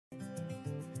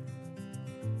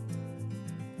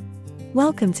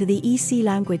Welcome to the EC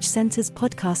Language Center's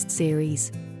podcast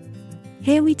series.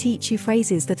 Here we teach you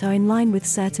phrases that are in line with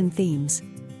certain themes.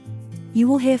 You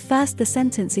will hear first the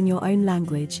sentence in your own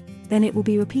language, then it will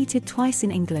be repeated twice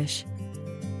in English.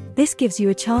 This gives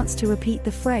you a chance to repeat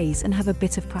the phrase and have a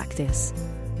bit of practice.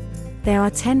 There are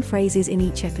 10 phrases in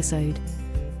each episode.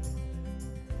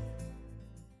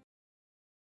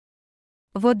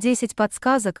 Вот 10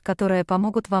 подсказок, которые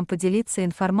помогут вам поделиться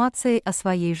информацией о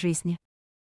своей жизни.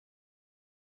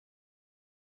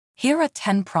 Here are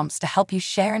 10 prompts to help you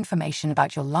share information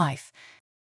about your life.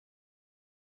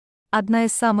 Одна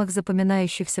из самых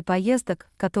запоминающихся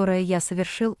поездок, которые я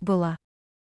совершил, была.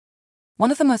 One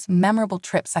of the most memorable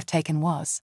trips I've taken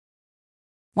was.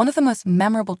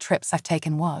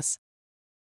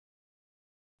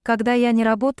 Когда я не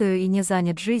работаю и не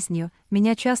занят жизнью,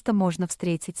 меня часто можно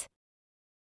встретить.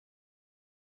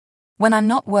 When I'm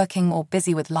not working or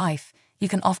busy with life, you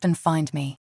can often find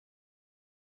me.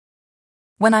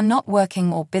 When I'm not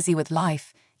working or busy with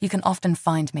life, you can often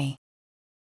find me.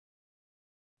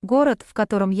 Город, в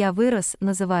котором я вырос,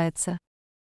 называется.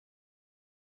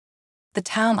 The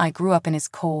town I grew up in is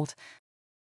called.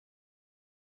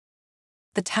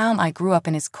 The town I grew up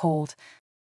in is called.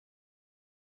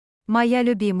 Моя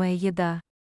любимая еда.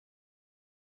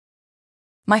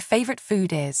 My favorite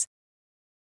food is.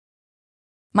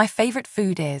 My favorite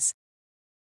food is.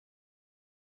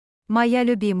 Моя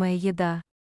любимая еда.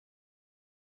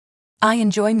 I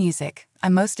enjoy music, I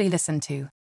mostly listen to.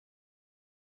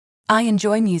 I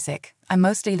enjoy music, I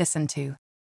mostly listen to.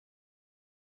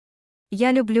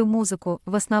 Я люблю музыку,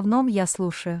 в основном я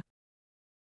слушаю.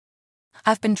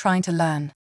 I've been trying to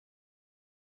learn.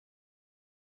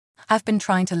 I've been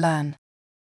trying to learn.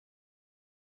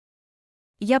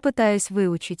 Я пытаюсь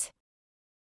выучить.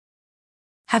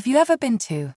 Have you ever been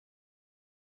to?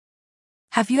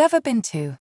 Have you ever been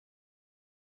to?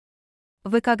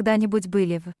 Вы когда-нибудь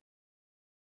были в?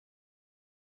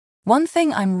 One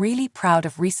thing I'm really proud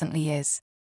of recently is.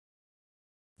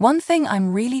 One thing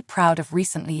I'm really proud of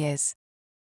recently is.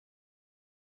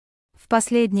 В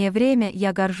последнее время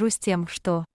я горжусь тем,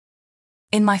 что.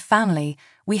 In my family,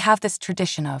 we have this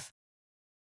tradition of.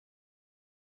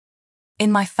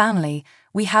 In my family,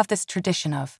 we have this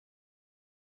tradition of.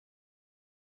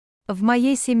 В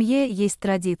моей семье есть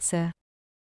традиция.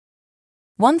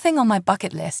 One thing on my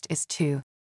bucket list is to.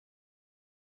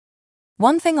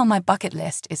 One thing on my bucket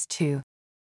list is to.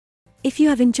 If you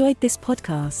have enjoyed this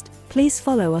podcast, please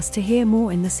follow us to hear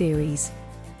more in the series.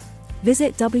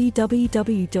 Visit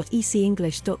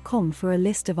www.ecenglish.com for a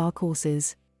list of our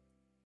courses.